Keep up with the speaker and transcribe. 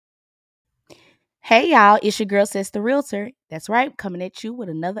Hey y'all, it's your girl Sister Realtor. That's right, coming at you with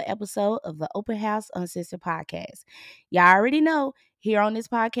another episode of the Open House Uncensored podcast. Y'all already know here on this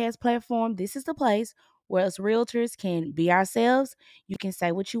podcast platform, this is the place where us realtors can be ourselves. You can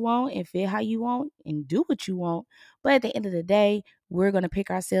say what you want and feel how you want and do what you want. But at the end of the day, we're going to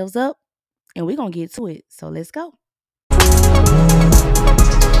pick ourselves up and we're going to get to it. So let's go.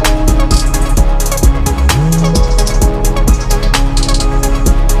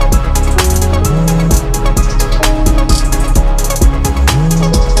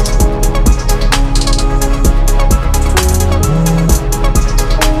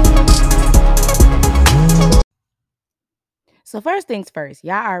 So first things first,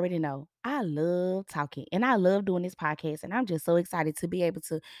 y'all already know I love talking and I love doing this podcast, and I'm just so excited to be able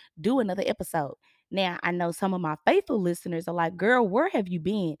to do another episode. Now, I know some of my faithful listeners are like, "Girl, where have you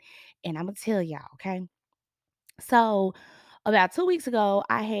been?" And I'm gonna tell y'all, okay? So about 2 weeks ago,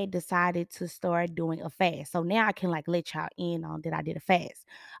 I had decided to start doing a fast. So now I can like let y'all in on that I did a fast.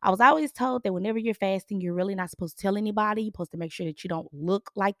 I was always told that whenever you're fasting, you're really not supposed to tell anybody. You're supposed to make sure that you don't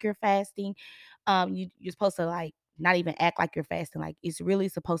look like you're fasting. You're supposed to like not even act like you're fasting. Like it's really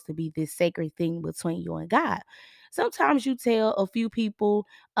supposed to be this sacred thing between you and God. Sometimes you tell a few people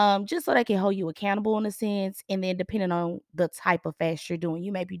just so they can hold you accountable in a sense. And then depending on the type of fast you're doing,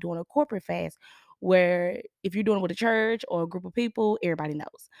 you may be doing a corporate fast where if you're doing it with a church or a group of people, everybody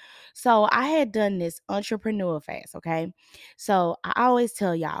knows. So I had done this entrepreneur fast, okay? So I always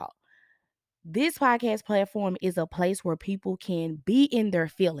tell y'all, this podcast platform is a place where people can be in their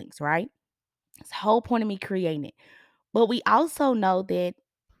feelings, right? It's the whole point of me creating it. But we also know that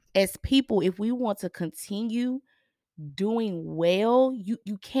as people, if we want to continue doing well,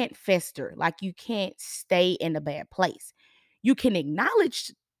 you can't fester. Like you can't stay in a bad place. You can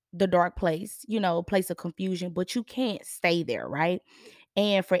acknowledge the dark place, place of confusion, but you can't stay there, right?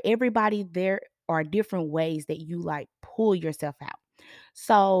 And for everybody, there are different ways that you like pull yourself out.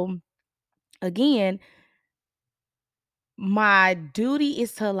 So again, my duty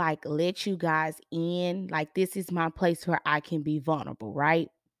is to like let you guys in. Like this is my place where I can be vulnerable, right?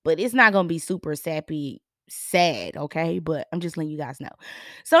 But it's not gonna be super sappy sad, okay? But I'm just letting you guys know.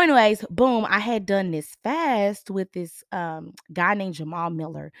 So, anyways, boom, I had done this fast with this guy named Jamal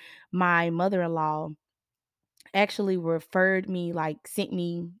Miller. My mother-in-law actually referred me, like sent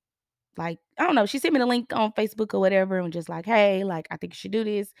me like, I don't know, she sent me the link on Facebook or whatever and just like, hey, like I think you should do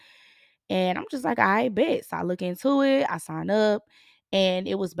this. And I'm just like, I bet. So I look into it, I sign up, and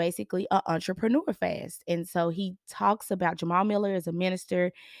it was basically an entrepreneur fast. And so he talks about Jamal Miller as a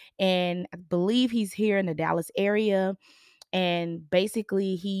minister, and I believe he's here in the Dallas area. And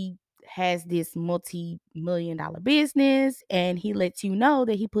basically, he has this multi-million dollar business, and he lets you know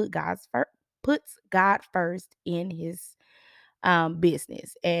that he puts God first in his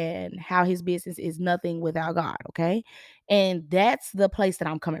business, and how his business is nothing without God. Okay. And that's the place that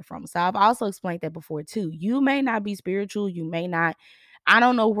I'm coming from. So I've also explained that before too. You may not be spiritual. You may not, I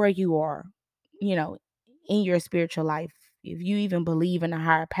don't know where you are, you know, in your spiritual life, if you even believe in a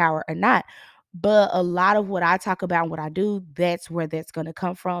higher power or not. But a lot of what I talk about and what I do, that's where that's going to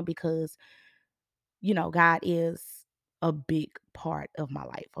come from because, God is a big part of my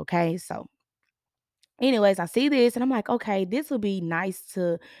life. Okay. So, anyways, I see this and I'm like, okay, this would be nice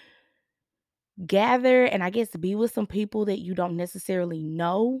to gather and I guess be with some people that you don't necessarily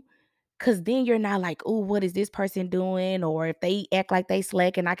know. Cause then you're not like, oh, what is this person doing? Or if they act like they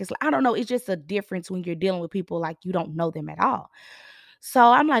slack and I can slack. I don't know. It's just a difference when you're dealing with people like you don't know them at all. So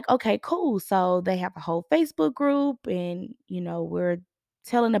I'm like, okay, cool. So they have a whole Facebook group and we're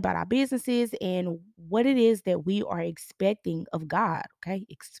telling about our businesses and what it is that we are expecting of God. Okay.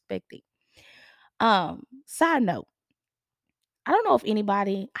 Expecting. Side note, I don't know if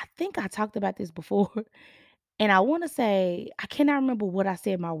anybody, I think I talked about this before. And I want to say, I cannot remember what I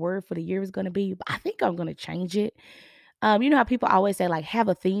said my word for the year is going to be, but I think I'm going to change it. You know how people always say, like, have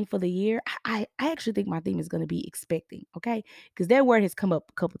a theme for the year? I actually think my theme is going to be expecting, okay? Because that word has come up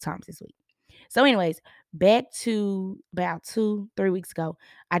a couple times this week. So, anyways, back to about 2, 3 weeks ago,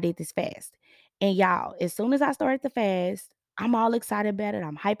 I did this fast. And y'all, as soon as I started the fast, I'm all excited about it.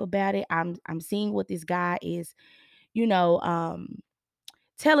 I'm hype about it. I'm seeing what this guy is, you know,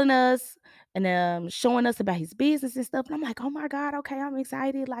 telling us and showing us about his business and stuff. And I'm like, oh my God, okay, I'm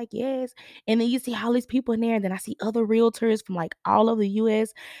excited. Like, yes. And then you see all these people in there, and then I see other realtors from like all over the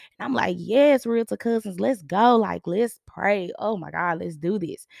US. And I'm like, yes, realtor cousins, let's go. Like, let's pray. Oh my God, let's do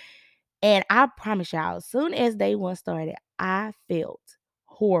this. And I promise y'all, as soon as day one started, I felt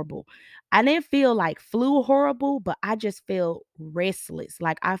horrible. I didn't feel like flu horrible, but I just felt restless.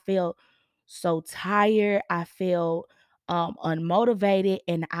 Like I felt so tired. I felt unmotivated,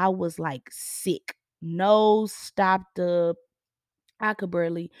 and I was like sick. No stopped up. I could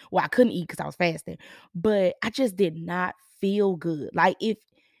barely, well, I couldn't eat because I was fasting, but I just did not feel good. Like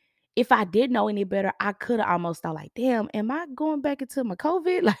if I did know any better, I could have almost thought like, damn, am I going back into my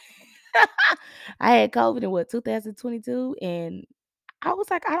COVID? Like I had COVID in what 2022, and I was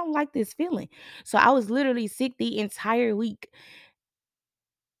like, I don't like this feeling. So I was literally sick the entire week.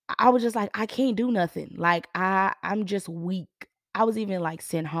 I was just like, I can't do nothing. Like I'm just weak. I was even like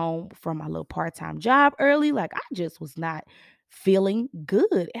sent home from my little part-time job early. Like I just was not feeling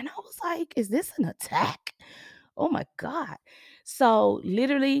good. And I was like, is this an attack? Oh my God. So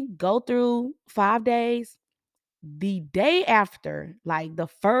literally go through 5 days. The day after, like the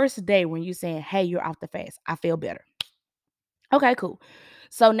first day when you saying, hey, you're off the fast, I feel better. Okay, cool.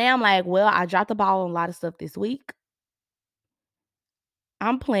 So now I'm like, well, I dropped the ball on a lot of stuff this week.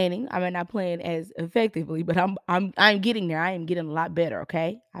 I'm planning. I mean, not playing as effectively, but I'm getting there. I am getting a lot better,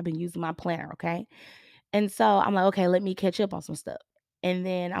 okay? I've been using my planner, okay? And so I'm like, okay, let me catch up on some stuff. And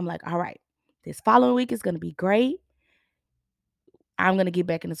then I'm like, all right, this following week is gonna be great. I'm gonna get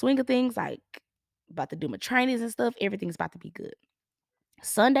back in the swing of things, like about to do my trainings and stuff. Everything's about to be good.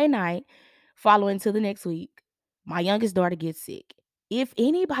 Sunday night, following to the next week, my youngest daughter gets sick. If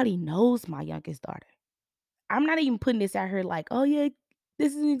anybody knows my youngest daughter, I'm not even putting this out here like, oh yeah,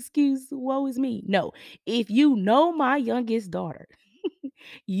 this is an excuse. Woe is me. No, if you know my youngest daughter,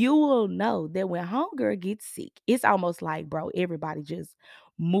 you will know that when homegirl gets sick, it's almost like, bro, everybody just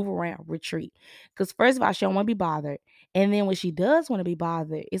move around, retreat. Because first of all, she don't want to be bothered. And then when she does want to be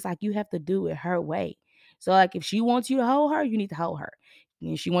bothered, it's like you have to do it her way. So like if she wants you to hold her, you need to hold her.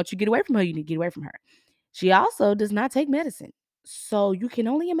 And if she wants you to get away from her, you need to get away from her. She also does not take medicine. So you can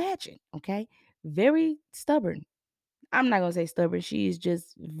only imagine, okay? Very stubborn. I'm not gonna say stubborn. She is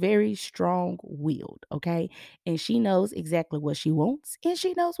just very strong willed, okay? And she knows exactly what she wants and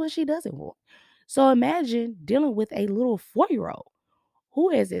she knows what she doesn't want. So imagine dealing with a little 4-year old who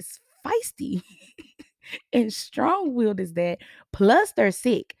is as feisty and strong willed as that, plus they're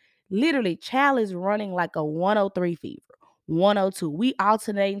sick. Literally, child is running like a 103 fever, 102. We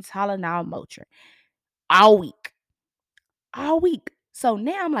alternating Tylenol Motrin all week all week. So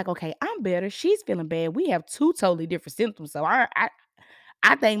now I'm like, okay, I'm better. She's feeling bad. We have two totally different symptoms. So I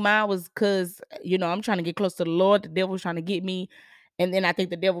think mine was because I'm trying to get close to the Lord. The devil was trying to get me. And then I think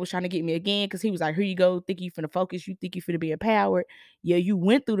the devil was trying to get me again because he was like, here you go. Think you finna focus. You think you finna be empowered. Yeah, you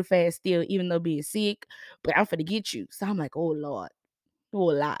went through the fast still, even though being sick, but I'm finna get you. So I'm like, oh Lord,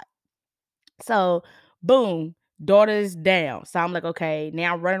 oh a lot. So, boom, daughter's down. So I'm like, okay,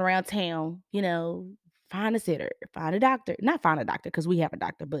 now I'm running around town, find a sitter, find a doctor. Not find a doctor because we have a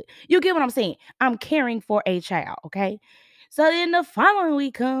doctor, but you get what I'm saying. I'm caring for a child, okay? So then the following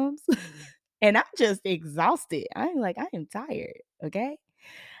week comes and I'm just exhausted. I'm like, I am tired, okay?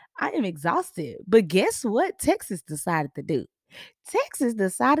 I am exhausted. But guess what Texas decided to do? Texas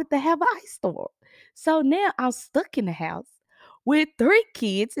decided to have an ice storm. So now I'm stuck in the house with 3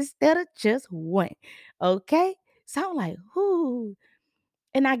 kids instead of just one. Okay. So I'm like, whoo.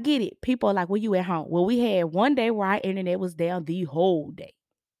 And I get it. People are like, well, you at home. Well, we had one day where our internet was down the whole day.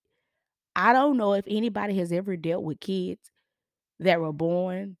 I don't know if anybody has ever dealt with kids that were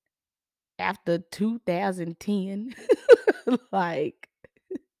born after 2010. Like,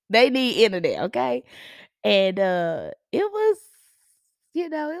 they need internet, okay? And it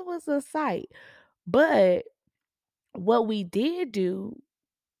was a sight. But what we did do,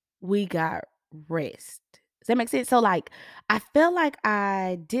 we got rest. Does that make sense? So like I felt like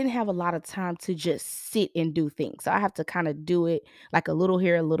I didn't have a lot of time to just sit and do things. So I have to kind of do it like a little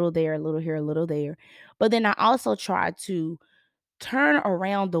here, a little there, a little here, a little there. But then I also tried to turn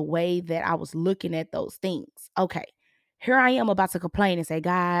around the way that I was looking at those things. Okay. Here I am about to complain and say,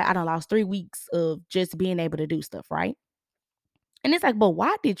 God, I done lost 3 weeks of just being able to do stuff, right? And it's like, but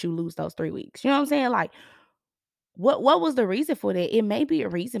why did you lose those 3 weeks? You know what I'm saying? Like, what was the reason for that? It may be a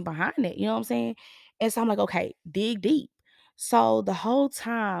reason behind it, you know what I'm saying? And so I'm like, okay, dig deep. So the whole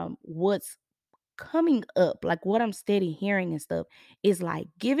time, what's coming up, like what I'm steady hearing and stuff, is like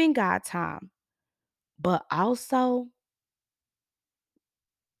giving God time, but also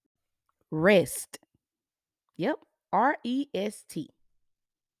rest. Yep. REST.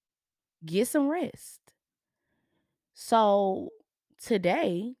 Get some rest. So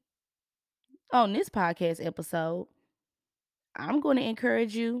today, on this podcast episode, I'm going to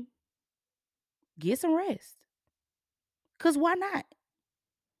encourage you, get some rest. Because why not?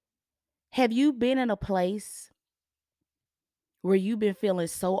 Have you been in a place where you've been feeling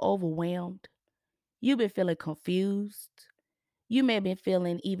so overwhelmed? You've been feeling confused. You may have been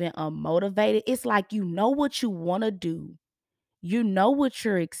feeling even unmotivated. It's like you know what you want to do, You know what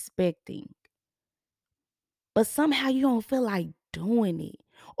you're expecting, but somehow you don't feel like doing it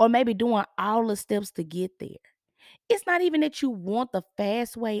or maybe doing all the steps to get there. It's not even that you want the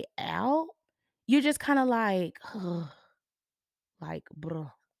fast way out. You're just kind of like, "Ugh," like,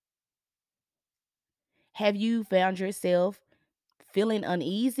 bruh. Have you found yourself feeling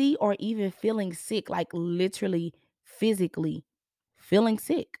uneasy or even feeling sick, like literally physically feeling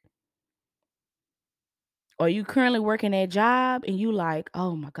sick? Are you currently working that job and you like,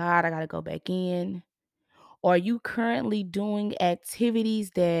 oh my God, I gotta go back in? Or are you currently doing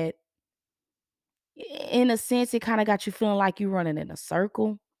activities that in a sense it kind of got you feeling like you're running in a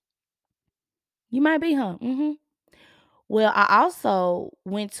circle? You might be, huh? Well, I also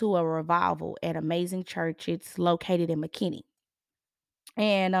went to a revival at Amazing Church. It's located in McKinney.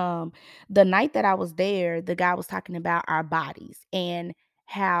 And the night that I was there, the guy was talking about our bodies and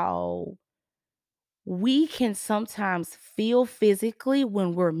how we can sometimes feel physically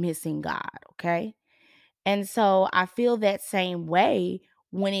when we're missing God, okay? And so I feel that same way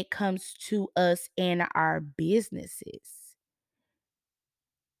when it comes to us and our businesses.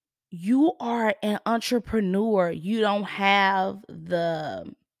 You are an entrepreneur. You don't have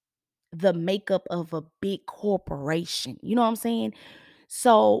the makeup of a big corporation. You know what I'm saying?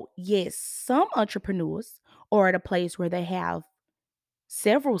 So, yes, some entrepreneurs are at a place where they have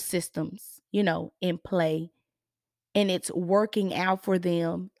several systems, in play, and it's working out for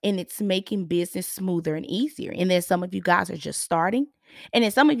them and it's making business smoother and easier. And then some of you guys are just starting. And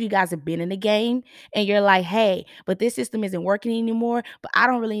then some of you guys have been in the game and you're like, hey, but this system isn't working anymore. But I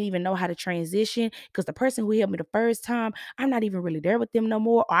don't really even know how to transition because the person who helped me the first time, I'm not even really there with them no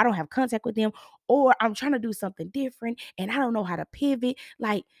more, or I don't have contact with them, or I'm trying to do something different and I don't know how to pivot.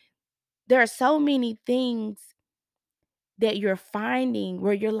 Like, there are so many things that you're finding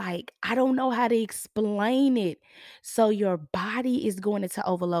where you're like, I don't know how to explain it. So your body is going into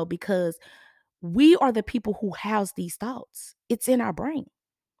overload because we are the people who house these thoughts. It's in our brain.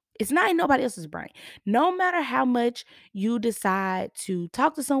 It's not in nobody else's brain. No matter how much you decide to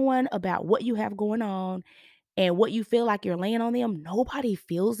talk to someone about what you have going on and what you feel like you're laying on them, nobody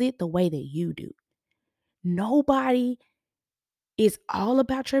feels it the way that you do. Nobody is all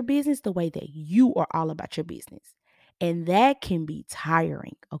about your business the way that you are all about your business. And that can be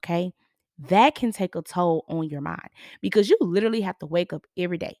tiring, okay? That can take a toll on your mind because you literally have to wake up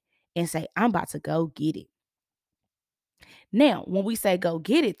every day and say, I'm about to go get it. Now, when we say go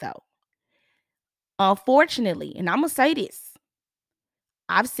get it, though, unfortunately, and I'm going to say this,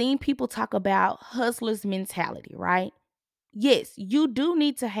 I've seen people talk about hustler's mentality, right? Yes, you do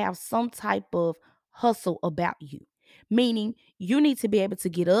need to have some type of hustle about you, meaning you need to be able to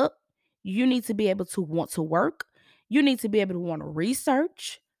get up, you need to be able to want to work, you need to be able to want to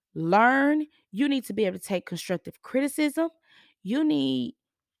research, learn, you need to be able to take constructive criticism, you need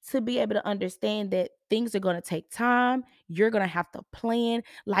to be able to understand that things are going to take time, you're going to have to plan.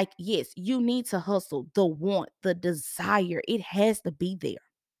 Like, yes, you need to hustle, the want, the desire, it has to be there.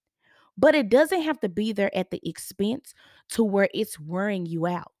 But it doesn't have to be there at the expense to where it's wearing you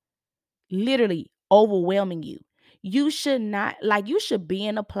out, literally overwhelming you. You should not, like, you should be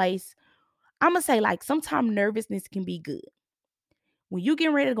in a place. I'm gonna say, like, sometimes nervousness can be good. When you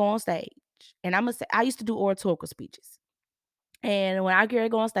getting ready to go on stage, and I'm gonna say, I used to do oratorical speeches. And when I get ready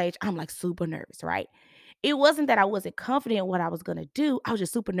to go on stage, I'm like super nervous, right? It wasn't that I wasn't confident in what I was gonna do. I was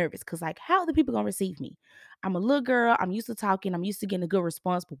just super nervous because, like, how are the people gonna receive me? I'm a little girl. I'm used to talking. I'm used to getting a good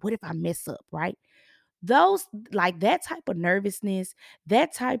response. But what if I mess up, right? Those, like, that type of nervousness,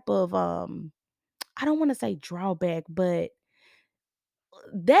 that type of, I don't wanna say drawback, but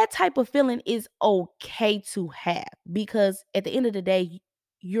that type of feeling is okay to have because at the end of the day,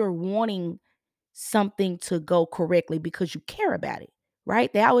 you're wanting something to go correctly because you care about it,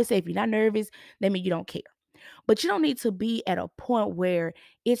 right? They always say if you're not nervous, that means you don't care. But you don't need to be at a point where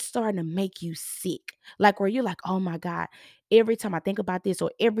it's starting to make you sick. Like where you're like, oh my God, every time I think about this,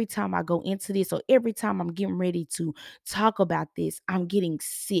 or every time I go into this, or every time I'm getting ready to talk about this, I'm getting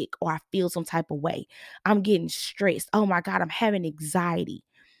sick or I feel some type of way. I'm getting stressed. Oh my God, I'm having anxiety.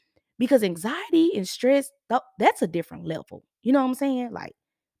 Because anxiety and stress, that's a different level. You know what I'm saying? Like,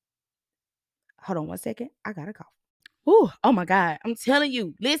 hold on one second. I got to cough. Ooh, oh my God. I'm telling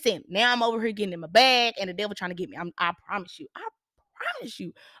you. Listen, now I'm over here getting in my bag and the devil trying to get me. I promise you. I promise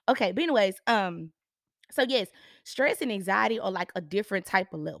you. Okay, but anyways, so yes, stress and anxiety are like a different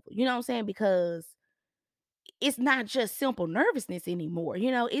type of level. You know what I'm saying? Because it's not just simple nervousness anymore.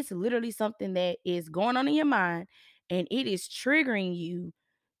 It's literally something that is going on in your mind and it is triggering you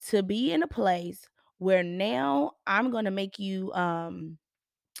to be in a place where now I'm going to make you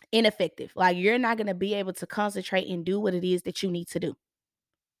ineffective. Like you're not going to be able to concentrate and do what it is that you need to do.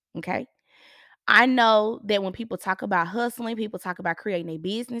 Okay. I know that when people talk about hustling, people talk about creating their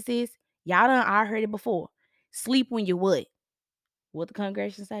businesses. Y'all done I heard it before. Sleep when you what? What the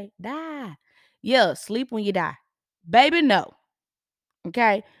congregation say? Die. Yeah, sleep when you die. Baby, no.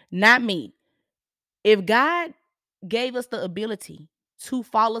 Okay. Not me. If God gave us the ability to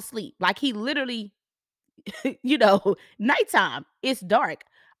fall asleep, like he literally, nighttime, it's dark.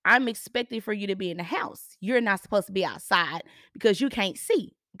 I'm expecting for you to be in the house. You're not supposed to be outside because you can't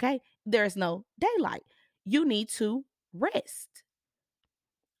see. Okay. There's no daylight. You need to rest.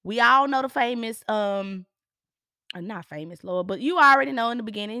 We all know the famous not famous, Lord, but you already know in the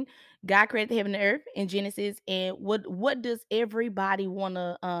beginning, God created the heaven and earth in Genesis. And what does everybody want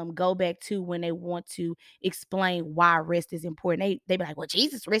to go back to when they want to explain why rest is important? They be like, well,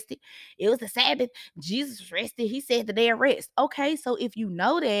 Jesus rested. It was the Sabbath. Jesus rested. He said the day of rest. Okay, so if you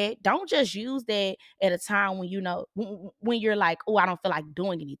know that, don't just use that at a time when when you're like, oh, I don't feel like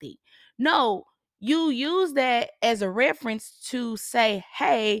doing anything. No, you use that as a reference to say,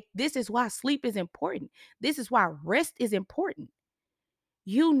 hey, this is why sleep is important. This is why rest is important.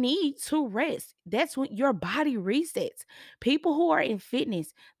 You need to rest. That's when your body resets. People who are in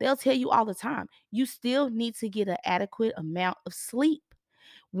fitness, they'll tell you all the time, you still need to get an adequate amount of sleep.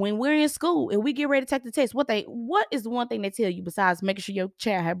 When we're in school and we get ready to take the test, what is the one thing they tell you besides making sure your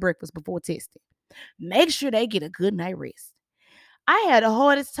child had breakfast before testing? Make sure they get a good night rest. I had the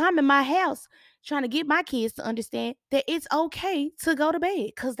hardest time in my house trying to get my kids to understand that it's okay to go to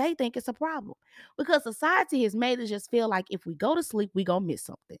bed because they think it's a problem. Because society has made us just feel like if we go to sleep, we gonna miss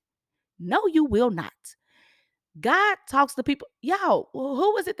something. No, you will not. God talks to people. Y'all,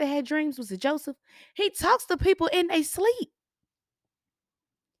 who was it that had dreams? Was it Joseph? He talks to people in they sleep.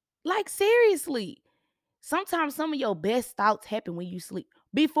 Like seriously. Sometimes some of your best thoughts happen when you sleep.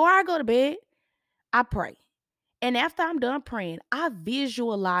 Before I go to bed, I pray. And after I'm done praying, I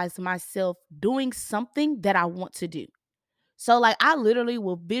visualize myself doing something that I want to do. So, like, I literally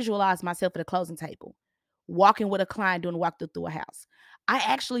will visualize myself at a closing table, walking with a client doing a walkthrough through a house. I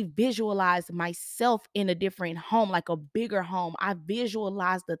actually visualize myself in a different home, like a bigger home. I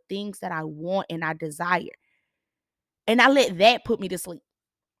visualize the things that I want and I desire. And I let that put me to sleep.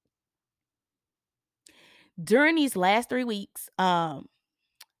 During these last 3 weeks,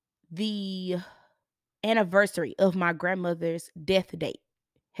 the anniversary of my grandmother's death date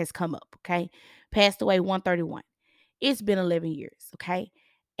has come up, okay? Passed away 131. It's been 11 years, okay?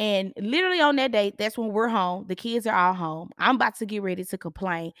 And literally on that date, that's when we're home. The kids are all home. I'm about to get ready to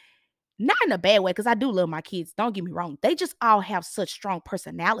complain. Not in a bad way, because I do love my kids. Don't get me wrong. They just all have such strong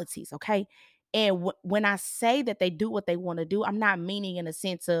personalities, okay? And when I say that they do what they want to do, I'm not meaning in a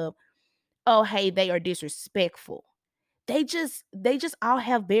sense of, oh, hey, they are disrespectful. They just all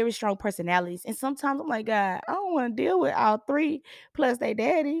have very strong personalities. And sometimes I'm like, God, I don't want to deal with all three plus they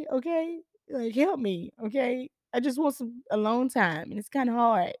daddy, okay? Like help me, okay? I just want some alone time. And it's kind of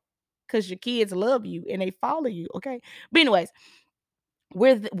hard because your kids love you and they follow you, okay? But anyways,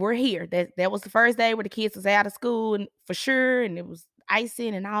 we're here. That was the first day where the kids was out of school and for sure, and it was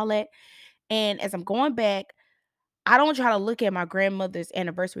icing and all that. And as I'm going back, I don't try to look at my grandmother's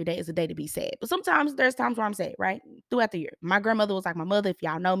anniversary day as a day to be sad. But sometimes there's times where I'm sad, right? Throughout the year. My grandmother was like my mother. If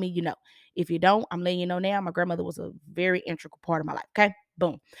y'all know me, you know. If you don't, I'm letting you know now. My grandmother was a very integral part of my life. Okay.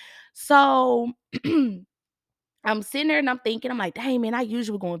 Boom. So I'm sitting there and I'm thinking, I'm like, dang man, I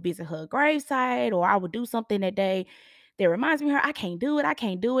usually go and visit her gravesite, or I would do something that day that reminds me of her. I can't do it. I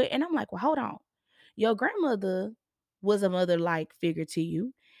can't do it. And I'm like, well, hold on. Your grandmother was a mother like figure to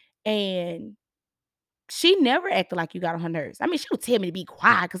you. And she never acted like you got on her nerves. I mean, she would tell me to be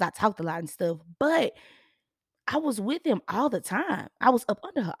quiet because I talked a lot and stuff, but I was with them all the time. I was up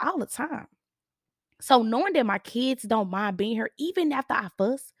under her all the time. So knowing that my kids don't mind being here, even after I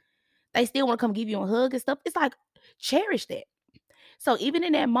fuss, they still want to come give you a hug and stuff. It's like cherish that. So even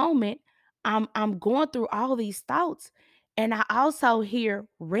in that moment, I'm going through all these thoughts, and I also hear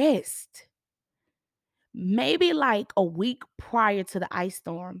rest. Maybe like a week prior to the ice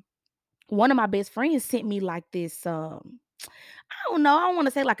storm, one of my best friends sent me like this I don't know, I don't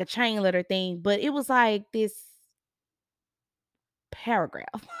wanna say like a chain letter thing, but it was like this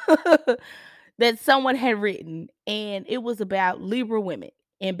paragraph that someone had written, and it was about Libra women,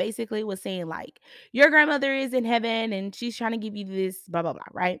 and basically it was saying like, "Your grandmother is in heaven, and she's trying to give you this blah, blah, blah,"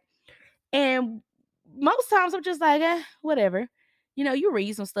 right? And most times I'm just like, whatever." You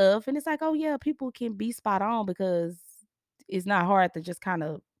read some stuff, and it's like, "Oh, yeah, people can be spot on because it's not hard to just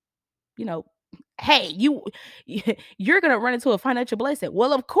kinda you know, hey, you're gonna run into a financial blessing.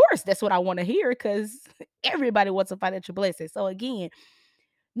 Well, of course, that's what I want to hear because everybody wants a financial blessing. So again,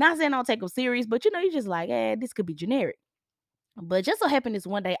 Not saying I don't take them serious, but you just like, this could be generic. But just so happened this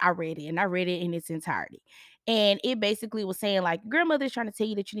one day I read it and I read it in its entirety. And it basically was saying like grandmother is trying to tell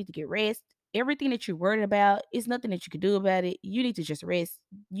you that you need to get rest. Everything that you're worried about is nothing that you can do about it. You need to just rest.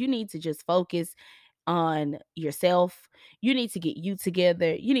 You need to just focus on yourself. You need to get you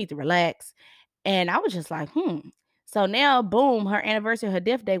together. You need to relax. And I was just like, So now, boom, her anniversary, her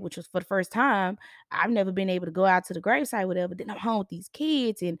death day, which was for the first time. I've never been able to go out to the gravesite, whatever. Then I'm home with these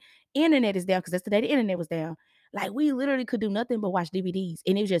kids and internet is down because that's the day the internet was down. Like we literally could do nothing but watch DVDs.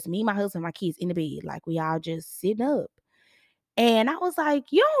 And it was just me, my husband, my kids in the bed. Like we all just sitting up. And I was like,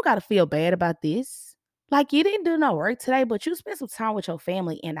 you don't gotta feel bad about this. Like you didn't do no work today, but you spent some time with your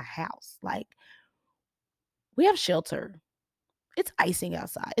family in the house. Like we have shelter. It's icing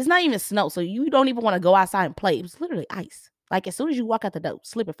outside. It's not even snow, so you don't even want to go outside and play. It's literally ice. Like as soon as you walk out the door,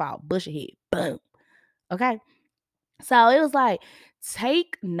 slip and fall, bush your head, boom. Okay. So it was like,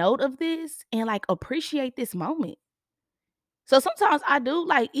 take note of this and like appreciate this moment. So sometimes I do,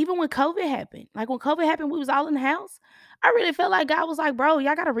 like, even when COVID happened, like when COVID happened, we was all in the house. I really felt like God was like, bro,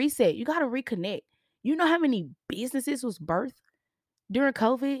 y'all gotta reset. You gotta reconnect. You know how many businesses was birthed during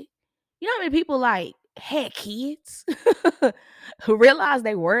COVID? You know how many people like had kids who realized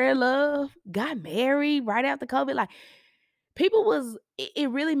they were in love, got married right after COVID? Like people was it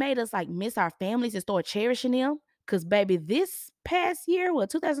really made us like miss our families and start cherishing them. Cause baby, this past year,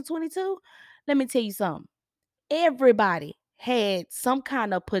 2022, let me tell you something. Everybody had some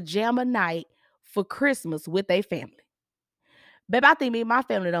kind of pajama night for Christmas with their family. Babe, I think me and my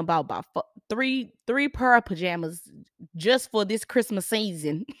family done bought about three pair of pajamas just for this Christmas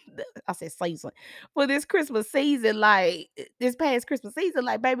season. I said season. For this Christmas season, like this past Christmas season,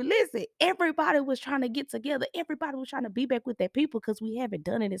 like baby, listen, everybody was trying to get together. Everybody was trying to be back with their people because we haven't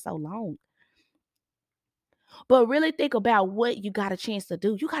done it in so long. But really think about what you got a chance to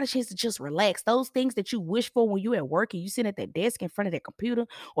do. You got a chance to just relax. Those things that you wish for when you at work and you sit at that desk in front of that computer,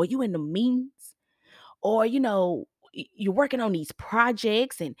 or you in the meetings, or you're working on these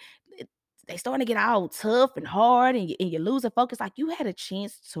projects and they starting to get all tough and hard and you're losing focus. Like you had a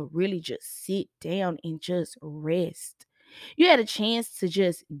chance to really just sit down and just rest. You had a chance to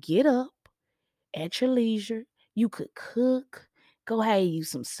just get up at your leisure. You could cook, go have you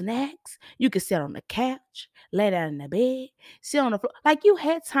some snacks. You could sit on the couch, lay down in the bed, sit on the floor. Like you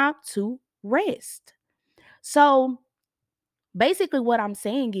had time to rest. So basically, what I'm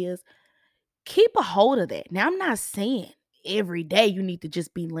saying is keep a hold of that. Now, I'm not saying every day you need to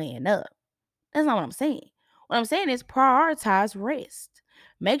just be laying up. That's not what I'm saying. What I'm saying is prioritize rest.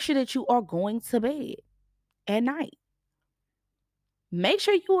 Make sure that you are going to bed at night. Make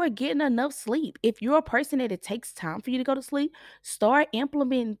sure you are getting enough sleep. If you're a person that it takes time for you to go to sleep, start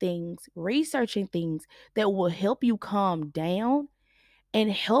implementing things, researching things that will help you calm down and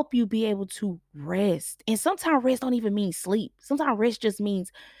help you be able to rest. And sometimes rest don't even mean sleep. Sometimes rest just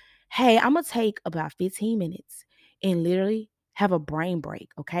means, hey, I'm gonna take about 15 minutes and literally have a brain break,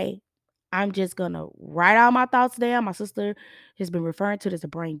 okay? I'm just gonna write all my thoughts down. My sister has been referring to it as a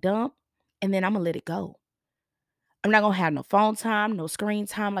brain dump, and then I'm gonna let it go. I'm not gonna have no phone time, no screen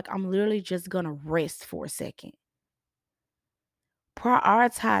time. Like I'm literally just gonna rest for a second.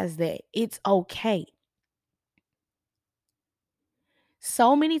 Prioritize that. It's okay.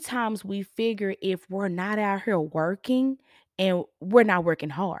 So many times we figure if we're not out here working and we're not working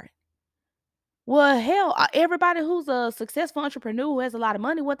hard. Well, hell, everybody who's a successful entrepreneur who has a lot of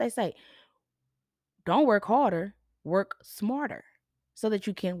money, what they say, don't work harder, work smarter so that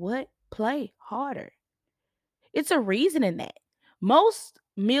you can what? Play harder. It's a reason in that. Most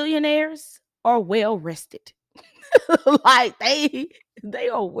millionaires are well rested. Like they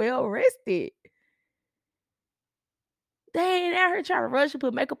are well rested. They ain't out here trying to rush and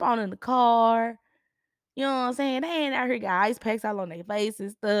put makeup on in the car. You know what I'm saying? They ain't out here got ice packs all on their face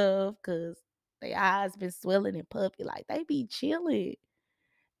and stuff because their eyes been swelling and puffy. Like they be chilling.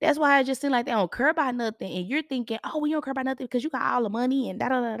 That's why I just seem like they don't care about nothing. And you're thinking, oh, we don't care about nothing because you got all the money and da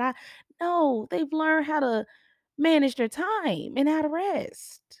da da da. No, they've learned how to manage their time and how to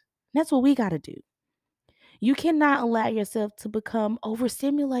rest. That's what we got to do. You cannot allow yourself to become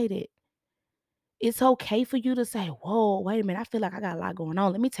overstimulated. It's okay for you to say, whoa, wait a minute. I feel like I got a lot going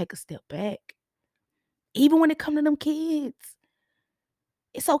on. Let me take a step back. Even when it comes to them kids,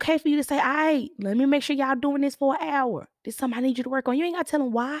 it's okay for you to say, all right, let me make sure y'all doing this for an hour. This is something I need you to work on. You ain't got to tell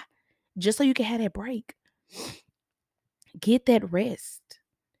them why, just so you can have that break. Get that rest.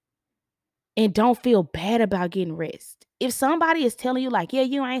 And don't feel bad about getting rest. If somebody is telling you, like, yeah,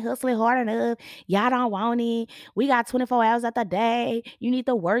 you ain't hustling hard enough, y'all don't want it, we got 24 hours out the day, you need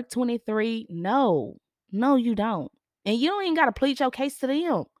to work 23. No, you don't. And you don't even got to plead your case to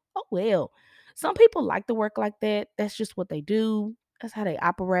them. Oh, well. Some people like to work like that. That's just what they do. That's how they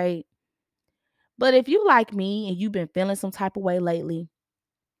operate. But if you like me and you've been feeling some type of way lately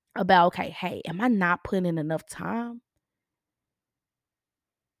about, okay, hey, am I not putting in enough time?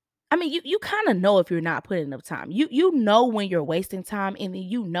 I mean, you kind of know if you're not putting enough time. You know when you're wasting time, and then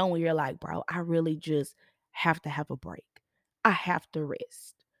you know when you're like, bro, I really just have to have a break. I have to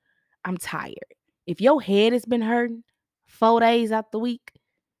rest. I'm tired. If your head has been hurting 4 days out the week,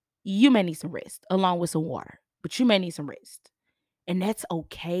 you may need some rest along with some water, but you may need some rest. And that's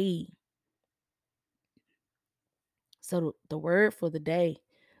okay. So the word for the day,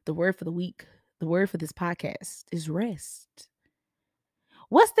 the word for the week, the word for this podcast is rest.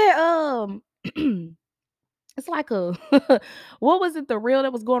 What's that? It's like a what was it? The reel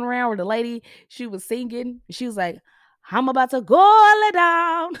that was going around where the lady she was singing. She was like, "I'm about to go lay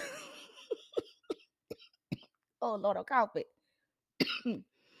down." Oh Lord, I'm coughing.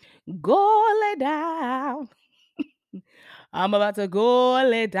 Go lay down. I'm about to go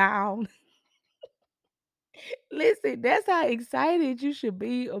lay down. Listen, that's how excited you should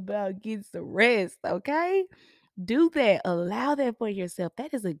be about getting some rest. Okay, do that. Allow that for yourself.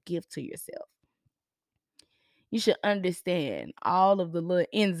 That is a gift to yourself. You should understand all of the little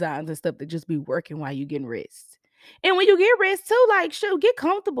enzymes and stuff that just be working while you getting rest. And when you get rest too, like, shoot, get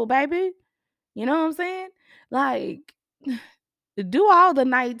comfortable, baby. You know what I'm saying? Like, do all the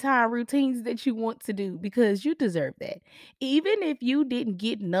nighttime routines that you want to do because you deserve that. Even if you didn't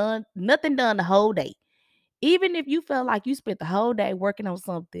get nothing done the whole day. Even if you felt like you spent the whole day working on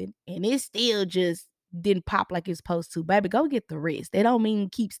something and it still just didn't pop like it's supposed to, baby, go get the rest. That don't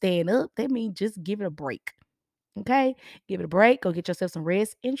mean keep staying up. That means just give it a break. Okay? Give it a break, go get yourself some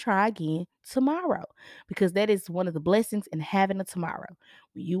rest, and try again tomorrow because that is one of the blessings in having a tomorrow.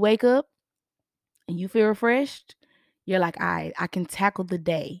 When you wake up and you feel refreshed, you're like, all right, I can tackle the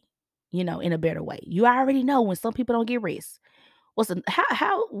day, in a better way. You already know when some people don't get rest. What's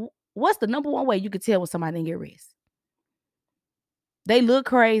the number one way you could tell when somebody didn't get rest? They look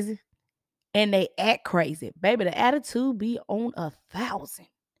crazy and they act crazy. Baby, the attitude be on 1,000.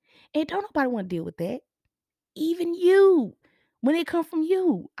 And don't nobody want to deal with that. Even you. When it come from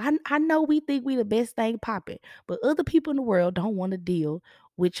you. I know we think we the best thing popping, but other people in the world don't want to deal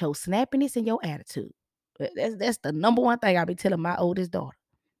with your snappiness and your attitude. That's the number one thing I be telling my oldest daughter.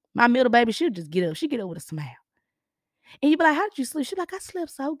 My middle baby, she'll just get up. She get up with a smile. And you be like, how did you sleep? She be like, I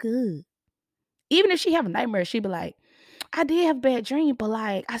slept so good. Even if she have a nightmare, she be like, I did have a bad dream, but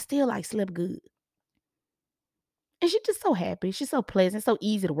like I still like slept good. And she's just so happy. She's so pleasant, so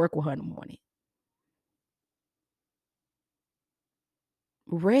easy to work with her in the morning.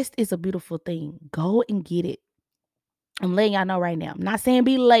 Rest is a beautiful thing. Go and get it. I'm letting y'all know right now. I'm not saying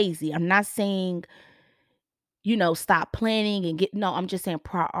be lazy. I'm not saying, stop planning and get no, I'm just saying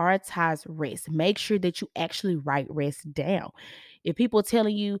prioritize rest. Make sure that you actually write rest down. If people are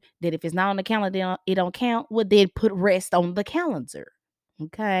telling you that if it's not on the calendar, it don't count, well, then put rest on the calendar.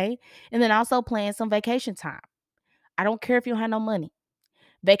 Okay. And then also plan some vacation time. I don't care if you don't have no money.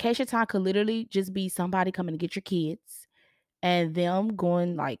 Vacation time could literally just be somebody coming to get your kids and them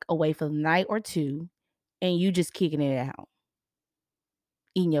going like away for the night or two and you just kicking it out,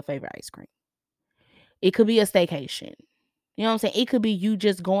 eating your favorite ice cream. It could be a staycation. You know what I'm saying? It could be you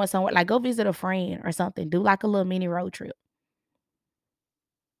just going somewhere, like go visit a friend or something. Do like a little mini road trip.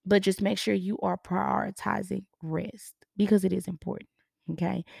 But just make sure you are prioritizing rest because it is important.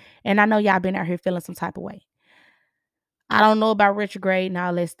 Okay. And I know y'all been out here feeling some type of way. I don't know about retrograde and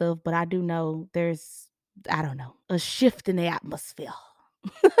all that stuff, but I do know there's, I don't know, a shift in the atmosphere.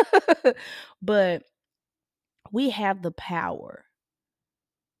 But we have the power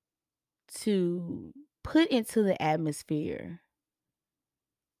to put into the atmosphere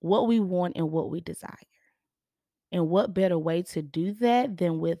what we want and what we desire. And what better way to do that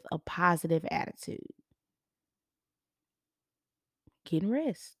than with a positive attitude? Getting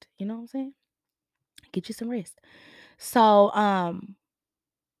rest. You know what I'm saying? Get you some rest. So,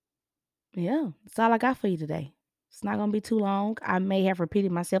 yeah, that's all I got for you today. It's not gonna be too long. I may have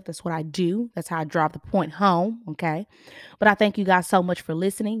repeated myself. That's what I do. That's how I drive the point home. Okay. But I thank you guys so much for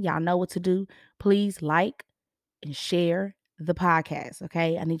listening. Y'all know what to do. Please like and share the podcast.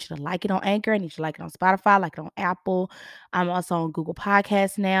 Okay. I need you to like it on Anchor. I need you to like it on Spotify, like it on Apple. I'm also on Google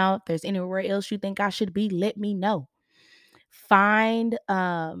Podcasts now. If there's anywhere else you think I should be, let me know. Find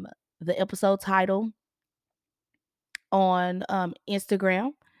the episode title on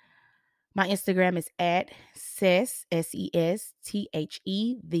Instagram. My Instagram is at SES,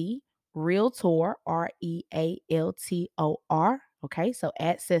 SESTHE, the Realtor, REALTOR. Okay, so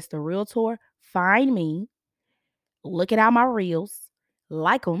at SES the Realtor. Find me. look at all my reels,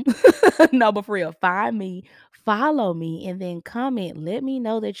 like them. No, but for real, find me, follow me, and then comment. Let me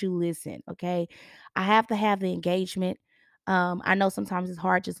know that you listen. Okay. I have to have the engagement. I know sometimes it's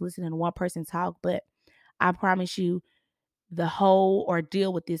hard just listening to one person talk, but I promise you, the whole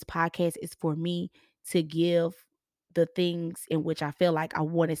ordeal with this podcast is for me to give the things in which I feel like I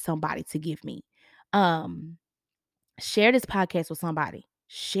wanted somebody to give me. Um, Share this podcast with somebody.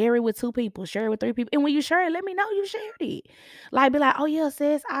 Share it with 2 people, share it with 3 people. And when you share it, let me know you shared it. Like, be like, oh yeah,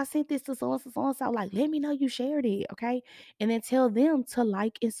 sis, I sent this to so and so, so and so. Like, let me know you shared it. Okay. And then tell them to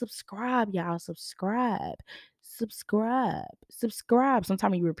like and subscribe, y'all. Subscribe. Subscribe.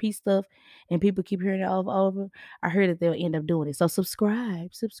 Sometimes you repeat stuff and people keep hearing it over. I heard that they'll end up doing it. So subscribe.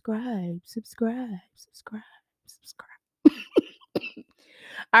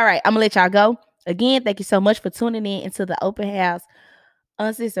 All right, I'm gonna let y'all go. Again, thank you so much for tuning in into the Open House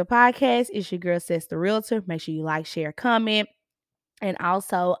Uncensored Podcast. It's your girl, Sis the Realtor. Make sure you like, share, comment, and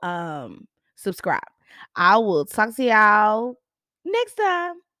also subscribe. I will talk to y'all next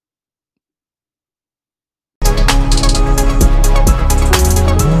time.